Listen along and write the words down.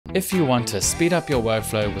If you want to speed up your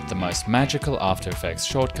workflow with the most magical After Effects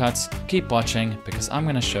shortcuts, keep watching because I'm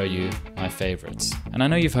going to show you my favorites. And I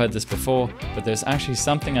know you've heard this before, but there's actually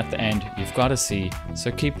something at the end you've got to see,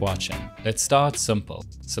 so keep watching. Let's start simple.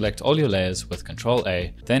 Select all your layers with Ctrl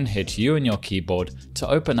A, then hit U on your keyboard to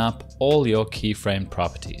open up all your keyframe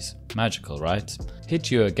properties. Magical, right?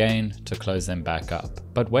 Hit U again to close them back up.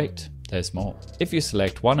 But wait, there's more. If you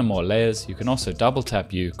select one or more layers, you can also double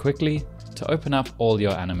tap U quickly to open up all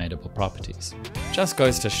your animatable properties. Just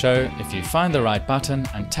goes to show, if you find the right button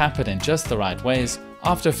and tap it in just the right ways,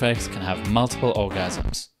 After Effects can have multiple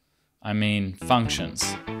orgasms. I mean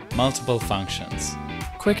functions. Multiple functions.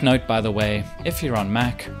 Quick note by the way, if you're on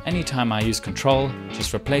Mac, anytime I use Control,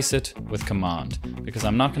 just replace it with Command, because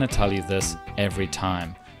I'm not going to tell you this every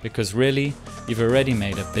time, because really, you've already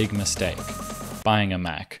made a big mistake. Buying a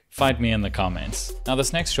Mac. Fight me in the comments. Now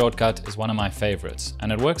this next shortcut is one of my favorites,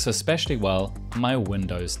 and it works especially well on my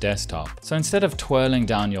Windows desktop. So instead of twirling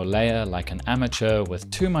down your layer like an amateur with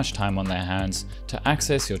too much time on their hands to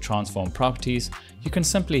access your transform properties, you can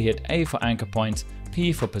simply hit A for anchor point,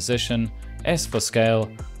 P for position, S for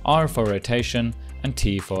scale, R for rotation, and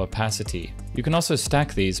T for opacity. You can also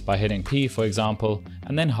stack these by hitting P for example,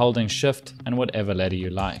 and then holding Shift and whatever letter you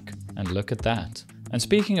like. And look at that. And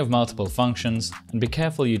speaking of multiple functions, and be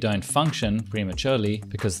careful you don't function prematurely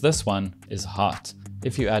because this one is hot.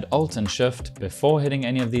 If you add Alt and Shift before hitting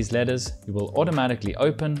any of these letters, you will automatically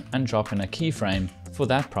open and drop in a keyframe for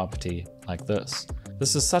that property like this.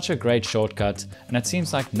 This is such a great shortcut and it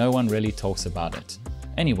seems like no one really talks about it.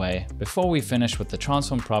 Anyway, before we finish with the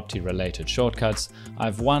transform property related shortcuts, I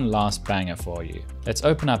have one last banger for you. Let's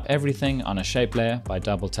open up everything on a shape layer by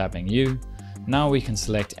double tapping U. Now we can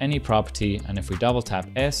select any property, and if we double tap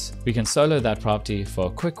S, we can solo that property for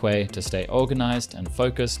a quick way to stay organized and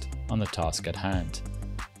focused on the task at hand.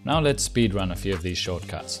 Now let's speedrun a few of these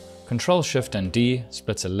shortcuts. Ctrl Shift and D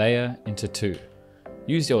splits a layer into two.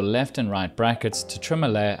 Use your left and right brackets to trim a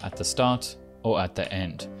layer at the start or at the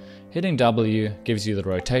end. Hitting W gives you the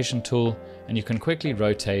rotation tool, and you can quickly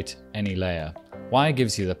rotate any layer. Y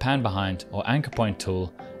gives you the pan behind or anchor point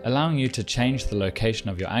tool, allowing you to change the location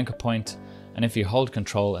of your anchor point, and if you hold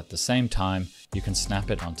Ctrl at the same time, you can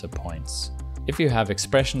snap it onto points. If you have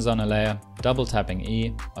expressions on a layer, double tapping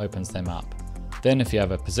E opens them up. Then if you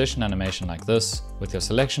have a position animation like this, with your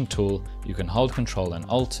selection tool, you can hold Ctrl and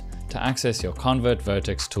Alt to access your Convert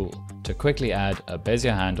Vertex tool to quickly add a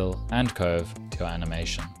Bezier handle and curve to your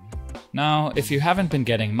animation. Now, if you haven't been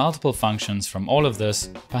getting multiple functions from all of this,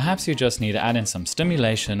 perhaps you just need to add in some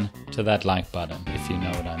stimulation to that like button, if you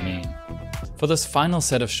know what I mean. For this final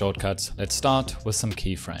set of shortcuts, let's start with some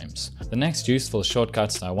keyframes. The next useful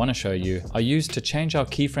shortcuts that I want to show you are used to change our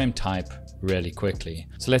keyframe type really quickly.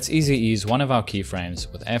 So let's easy ease one of our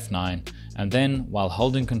keyframes with F9, and then while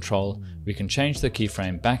holding Ctrl, we can change the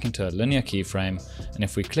keyframe back into a linear keyframe, and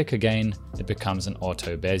if we click again, it becomes an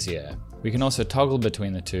auto Bezier. We can also toggle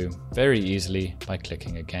between the two very easily by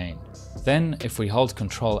clicking again. Then if we hold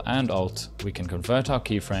Ctrl and Alt, we can convert our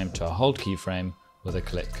keyframe to a hold keyframe with a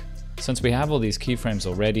click. Since we have all these keyframes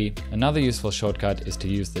already, another useful shortcut is to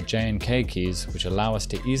use the J and K keys, which allow us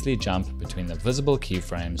to easily jump between the visible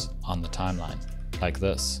keyframes on the timeline, like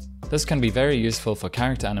this. This can be very useful for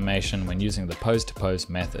character animation when using the pose-to-pose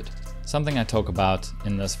method, something I talk about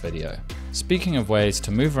in this video. Speaking of ways to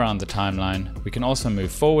move around the timeline, we can also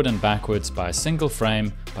move forward and backwards by a single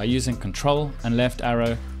frame by using Ctrl and left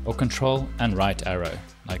arrow or Ctrl and right arrow,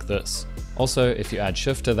 like this. Also, if you add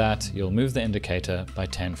Shift to that, you'll move the indicator by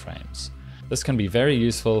 10 frames. This can be very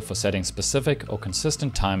useful for setting specific or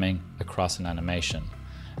consistent timing across an animation.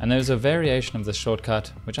 And there's a variation of this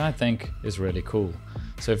shortcut, which I think is really cool.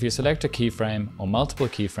 So if you select a keyframe or multiple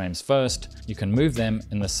keyframes first, you can move them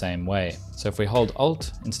in the same way. So if we hold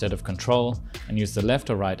Alt instead of Ctrl and use the left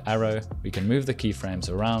or right arrow, we can move the keyframes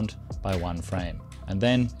around by one frame. And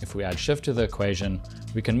then if we add Shift to the equation,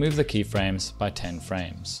 we can move the keyframes by 10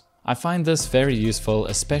 frames. I find this very useful,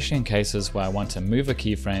 especially in cases where I want to move a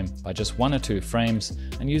keyframe by just 1 or 2 frames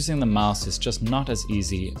and using the mouse is just not as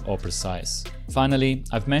easy or precise. Finally,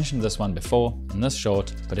 I've mentioned this one before in this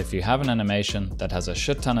short, but if you have an animation that has a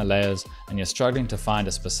shit ton of layers and you're struggling to find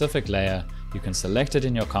a specific layer, you can select it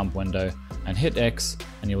in your comp window and hit X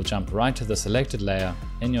and you will jump right to the selected layer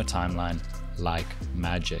in your timeline like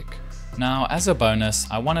magic. Now, as a bonus,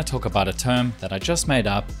 I want to talk about a term that I just made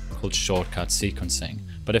up called shortcut sequencing.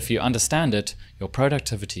 But if you understand it, your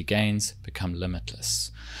productivity gains become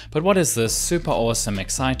limitless. But what is this super awesome,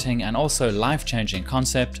 exciting, and also life-changing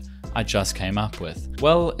concept I just came up with?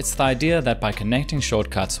 Well, it's the idea that by connecting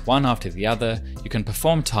shortcuts one after the other, you can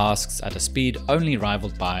perform tasks at a speed only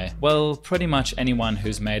rivaled by, well, pretty much anyone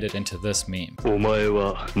who's made it into this meme.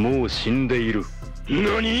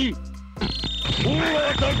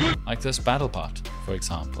 Like this battle part, for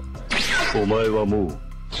example.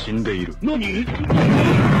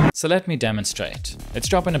 So let me demonstrate. Let's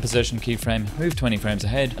drop in a position keyframe, move 20 frames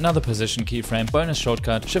ahead, another position keyframe, bonus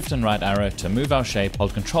shortcut, shift and right arrow to move our shape,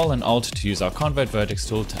 hold Ctrl and Alt to use our convert vertex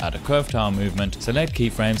tool to add a curve to our movement, select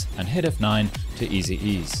keyframes and hit F9 to easy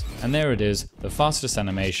ease. And there it is, the fastest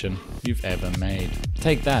animation you've ever made.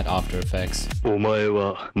 Take that, After Effects.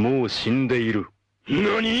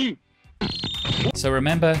 So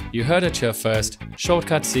remember, you heard it here first,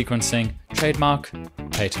 shortcut sequencing, trademark,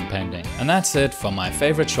 patent pending. And that's it for my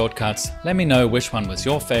favorite shortcuts. Let me know which one was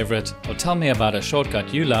your favorite, or tell me about a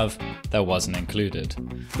shortcut you love that wasn't included.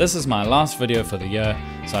 This is my last video for the year,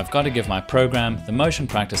 so I've got to give my program, the Motion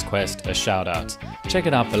Practice Quest, a shout out. Check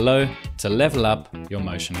it out below to level up your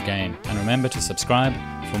motion game. And remember to subscribe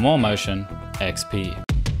for more motion XP.